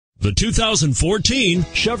The 2014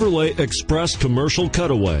 Chevrolet Express Commercial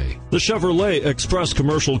Cutaway. The Chevrolet Express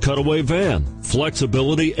Commercial Cutaway van.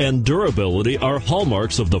 Flexibility and durability are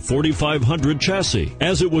hallmarks of the 4500 chassis,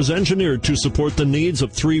 as it was engineered to support the needs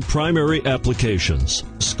of three primary applications: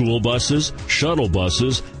 school buses, shuttle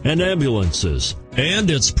buses, and ambulances.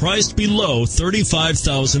 And it's priced below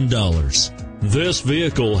 $35,000. This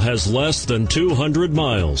vehicle has less than 200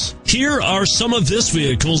 miles. Here are some of this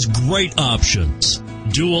vehicle's great options: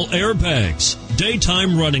 dual airbags,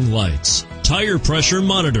 daytime running lights, tire pressure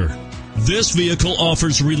monitor. This vehicle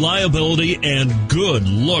offers reliability and good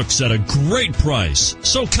looks at a great price.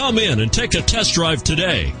 So come in and take a test drive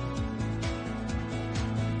today.